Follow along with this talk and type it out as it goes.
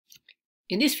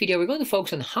In this video, we're going to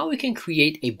focus on how we can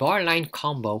create a bar-line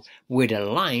combo where the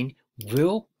line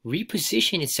will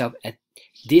reposition itself at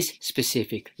this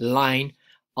specific line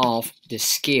of the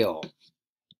scale.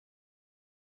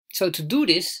 So to do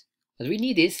this, what we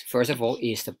need is, first of all,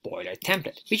 is the boiler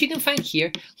template, which you can find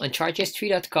here on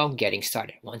chartjs3.com getting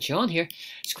started. Once you're on here,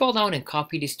 scroll down and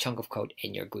copy this chunk of code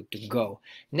and you're good to go.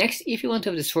 Next, if you want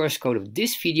to have the source code of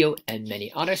this video and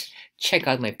many others, check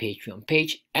out my Patreon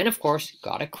page. And of course,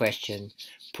 got a question,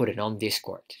 put it on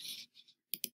Discord.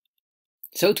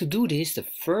 So to do this, the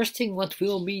first thing what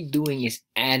we'll be doing is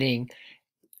adding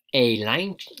a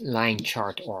line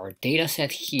chart or data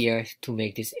set here to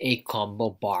make this a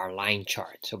combo bar line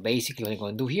chart. So basically what I'm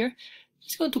going to do here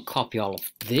is going to copy all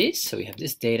of this. So we have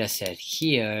this data set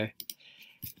here,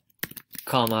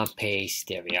 comma, paste,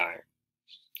 there we are.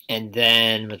 And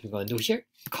then what we're going to do here,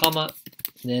 comma,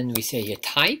 then we say here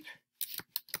type,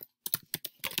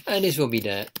 and this will be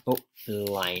the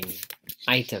line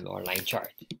item or line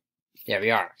chart. There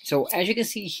we are. So as you can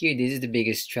see here, this is the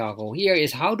biggest struggle here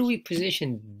is how do we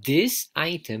position this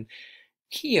item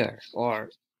here or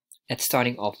at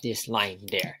starting off this line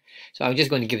there. So I'm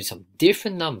just going to give it some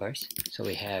different numbers. So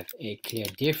we have a clear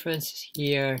difference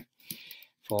here,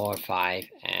 4, 5,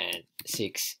 and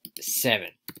 6, 7.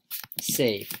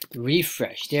 Save,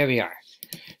 refresh, there we are.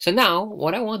 So now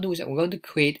what I want to do is I'm going to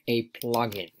create a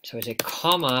plugin. So it's a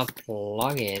comma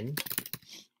plugin.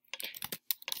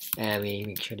 And we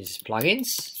make sure this is plugins,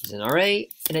 it's an array,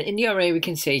 and then in the array we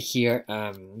can say here,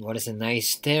 what is a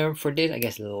nice term for this? I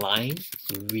guess line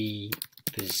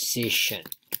reposition.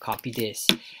 Copy this.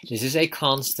 This is a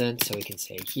constant, so we can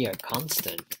say here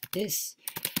constant this.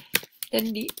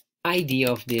 Then the ID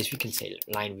of this we can say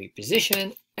line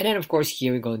reposition, and then of course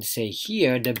here we're going to say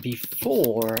here the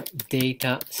before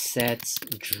data sets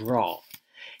draw.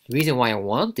 The reason why I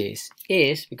want this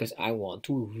is because I want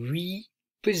to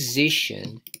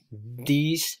reposition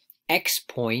these X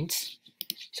points,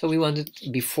 so we want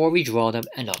it before we draw them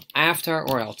and not after,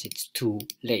 or else it's too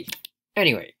late.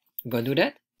 Anyway, I'm going to do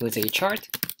that. I'm going to say chart,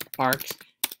 arcs,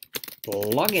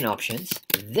 plugin options,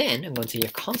 then I'm going to say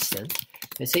a constant,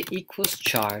 let's say equals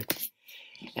chart,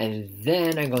 and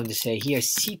then I'm going to say here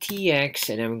CTX,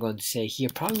 and then I'm going to say here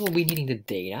probably we'll be needing the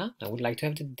data. I would like to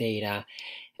have the data.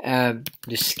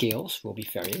 The scales will be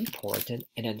very important,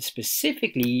 and then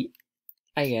specifically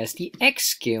I guess the X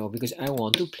scale, because I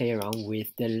want to play around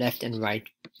with the left and right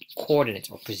coordinates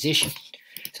or position.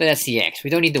 So that's the X. We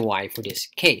don't need the Y for this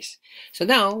case. So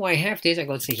now I have this, I'm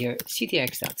going to say here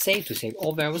ctx.save to save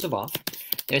all variables above.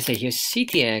 Then I say here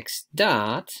ctx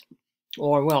dot,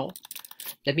 or well,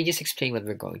 let me just explain what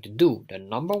we're going to do. The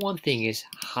number one thing is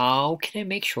how can I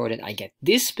make sure that I get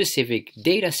this specific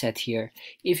data set here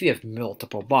if you have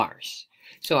multiple bars.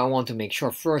 So I want to make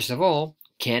sure first of all,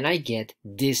 can I get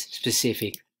this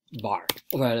specific bar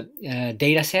or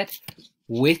data set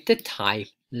with the type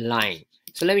line?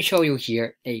 So let me show you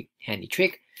here a handy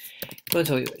trick. I'm going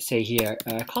to say here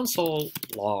console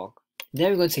log. Then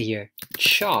we're going to say here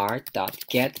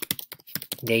chart.get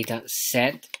data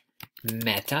set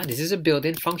meta. This is a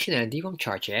built-in functionality from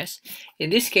chartjs. In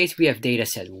this case, we have data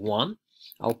set 1.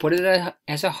 I'll put it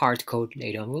as a hard code.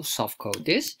 Later on, we'll soft code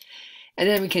this. And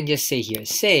then we can just say here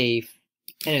save.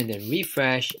 And then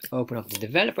refresh, open up the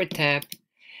developer tab,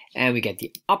 and we get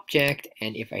the object.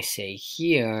 And if I say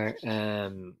here,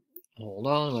 hold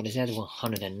on, what is that?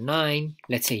 109.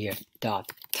 Let's say here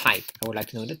dot type. I would like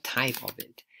to know the type of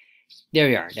it. There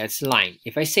we are, that's line.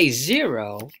 If I say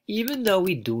 0, even though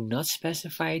we do not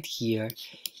specify it here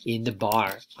in the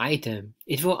bar item,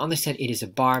 it will understand it is a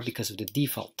bar because of the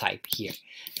default type here.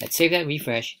 Let's save that,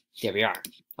 refresh. There we are.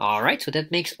 Alright, so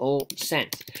that makes all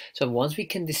sense. So once we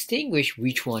can distinguish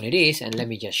which one it is, and let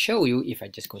me just show you, if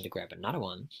I'm just going to grab another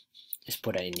one, just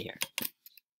put that in here.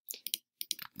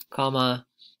 Comma,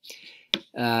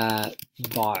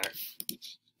 bar.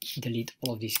 Delete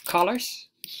all of these colors.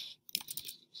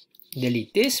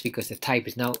 Delete this because the type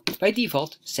is now by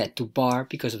default set to bar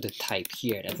because of the type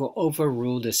here. That will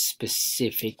overrule the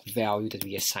specific value that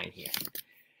we assign here.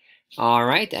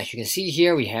 Alright, as you can see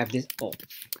here, we have this. Oh,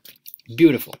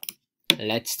 beautiful.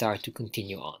 Let's start to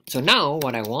continue on. So now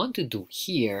what I want to do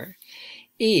here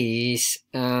is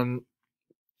I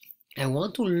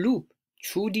want to loop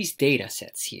through these data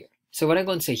sets here. So what I'm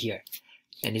going to say here,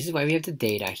 and this is why we have the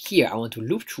data here. I want to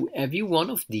loop through every one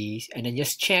of these and then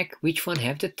just check which one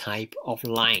have the type of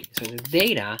line. So the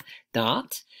data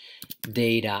dot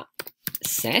data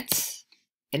sets,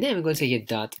 and then we're going to say here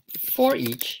dot for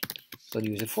each. So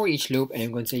use a for each loop, and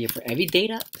I'm going to say here for every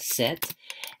data set,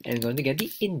 and I'm going to get the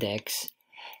index,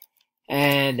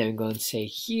 and then I'm going to say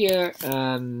here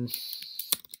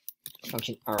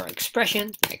function or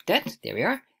expression like that. There we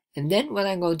are. And then what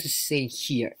I'm going to say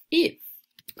here, if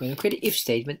I'm going to create an if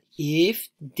statement, if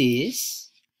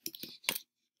this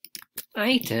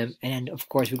item, and then of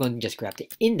course we're going to just grab the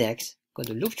index, going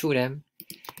to loop through them,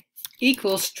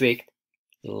 equals strict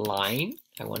line.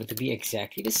 I want it to be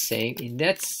exactly the same. In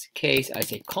that case, I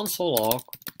say console log,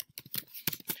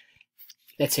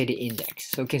 let's say the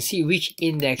index. So you can see which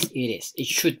index it is. It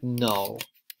should know.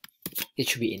 It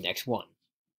should be index 1.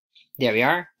 There we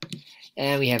are.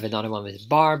 And we have another one with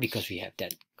bar because we have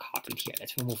that copied here.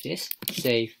 Let's remove this.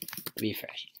 Save,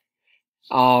 refresh.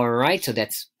 Alright, so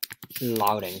that's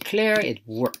loud and clear. It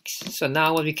works. So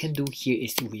now what we can do here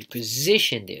is to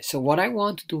reposition this. So what I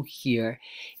want to do here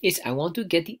is I want to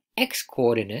get the x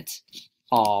coordinates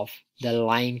of the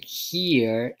line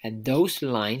here, and those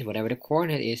lines, whatever the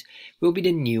coordinate is, will be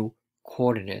the new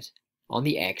coordinate on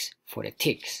the x for the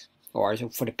ticks, or so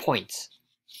for the points.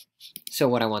 So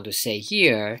what I want to say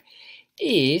here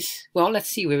is, well, let's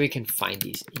see where we can find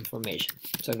these information.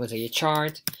 So I'm going to say a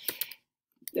chart,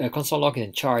 console log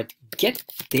and chart get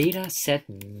data set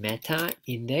meta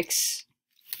index,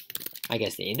 I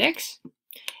guess the index,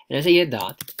 and I say a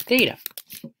dot data,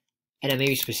 and then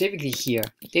maybe specifically here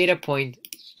data point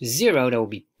 0, that will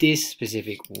be this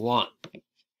specific one.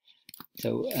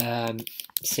 So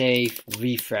save,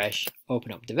 refresh,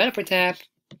 open up developer tab.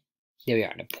 There we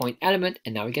are, the point element,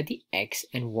 and now we get the x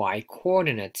and y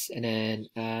coordinates. And then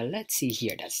let's see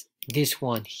here, that's this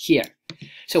one here.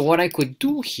 So what I could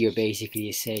do here basically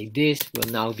is say this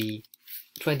will now be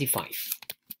 25.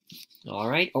 All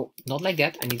right, oh, not like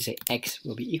that. I need to say x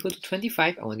will be equal to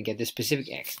 25. I want to get the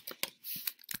specific x.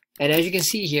 And as you can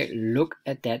see here, look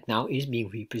at that, now it is being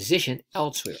repositioned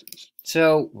elsewhere.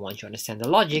 So once you understand the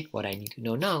logic, what I need to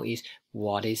know now is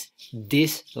what is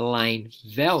this line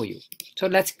value. So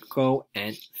let's go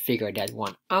and figure that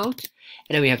one out.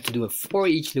 And then we have to do a for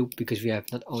each loop because we have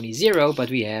not only 0, but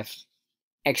we have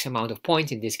X amount of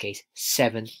points, in this case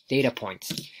 7 data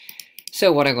points.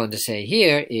 So what I'm going to say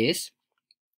here is,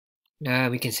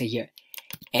 we can say here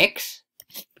X,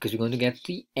 because we're going to get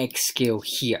the X scale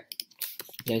here.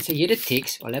 Then say here the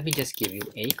ticks, or let me just give you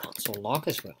a console log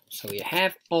as well. So you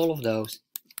have all of those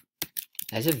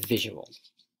as a visual.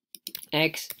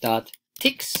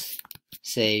 X.ticks,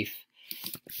 save,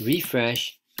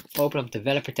 refresh, open up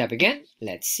developer tab again.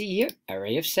 Let's see here,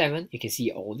 array of 7. You can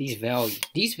see all these values.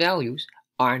 These values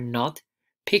are not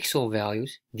pixel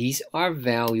values. These are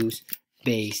values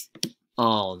based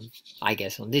on, I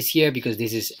guess, on this here, because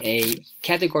this is a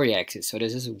category axis. So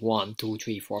this is 1, 2,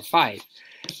 3, 4, 5.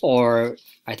 Or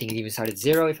I think it even started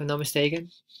 0 if I'm not mistaken.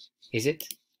 Is it?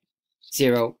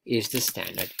 0 is the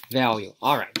standard value.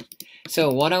 Alright.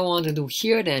 So what I want to do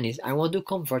here then is I want to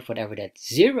convert whatever that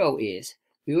 0 is.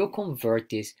 We will convert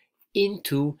this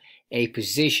into a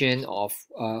position of,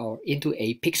 or into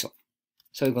a pixel.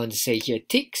 So we're going to say here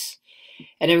ticks.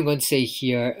 And then we're going to say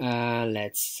here,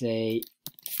 let's say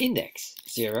index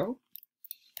 0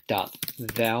 dot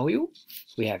value.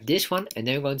 We have this one. And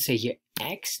then we're going to say here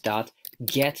x dot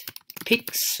get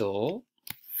pixel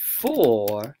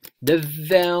for the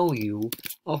value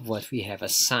of what we have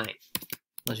assigned.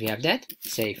 Once we have that,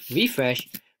 save, refresh,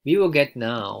 we will get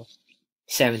now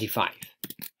 75.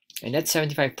 And that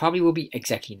 75 probably will be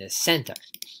exactly in the center.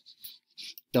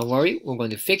 Don't worry, we're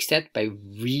going to fix that by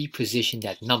reposition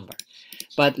that number.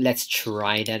 But let's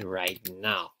try that right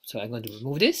now. So I'm going to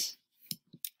remove this.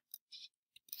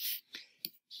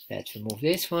 Let's remove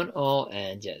this one all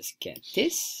and just get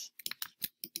this.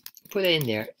 Put it in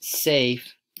there,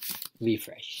 save,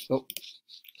 refresh. Oh,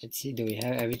 let's see, do we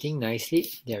have everything nicely?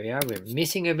 There we are. We're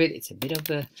missing a bit. It's a bit of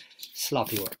a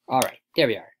sloppy work. All right, there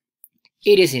we are.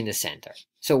 It is in the center.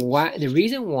 So why, the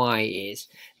reason why is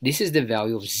this is the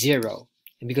value of 0.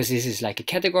 And because this is like a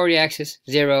category axis,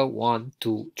 0, 1,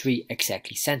 2, 3,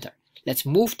 exactly center. Let's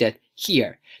move that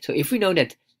here. So if we know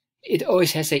that it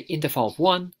always has an interval of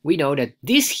 1, we know that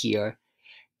this here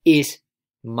is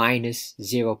minus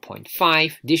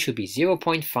 0.5. This should be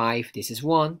 0.5. This is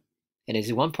 1. And this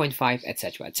is 1.5,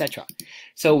 etc., etc.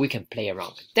 So we can play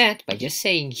around with that by just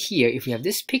saying here, if we have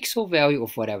this pixel value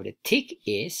of whatever the tick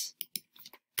is,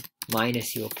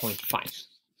 minus 0.5.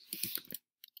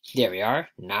 There we are.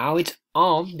 Now it's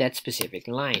on that specific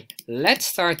line. Let's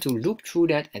start to loop through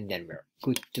that and then we're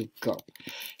good to go.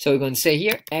 So we're going to say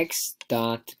here x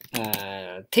dot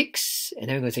ticks, and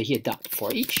then we're going to say here dot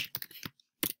for each.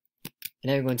 And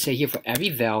then we're going to say here for every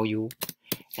value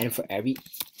and for every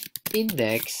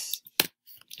index.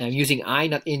 And I'm using I,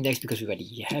 not index, because we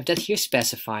already have that here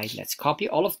specified. Let's copy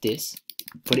all of this,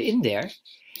 put it in there.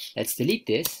 Let's delete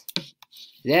this.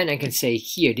 Then I can say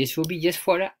here, this will be just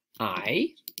for the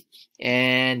I.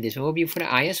 and this one will be for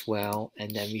the I as well,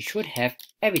 and then we should have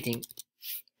everything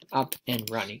up and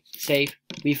running. Save,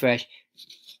 refresh,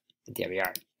 and there we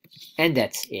are. And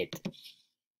that's it.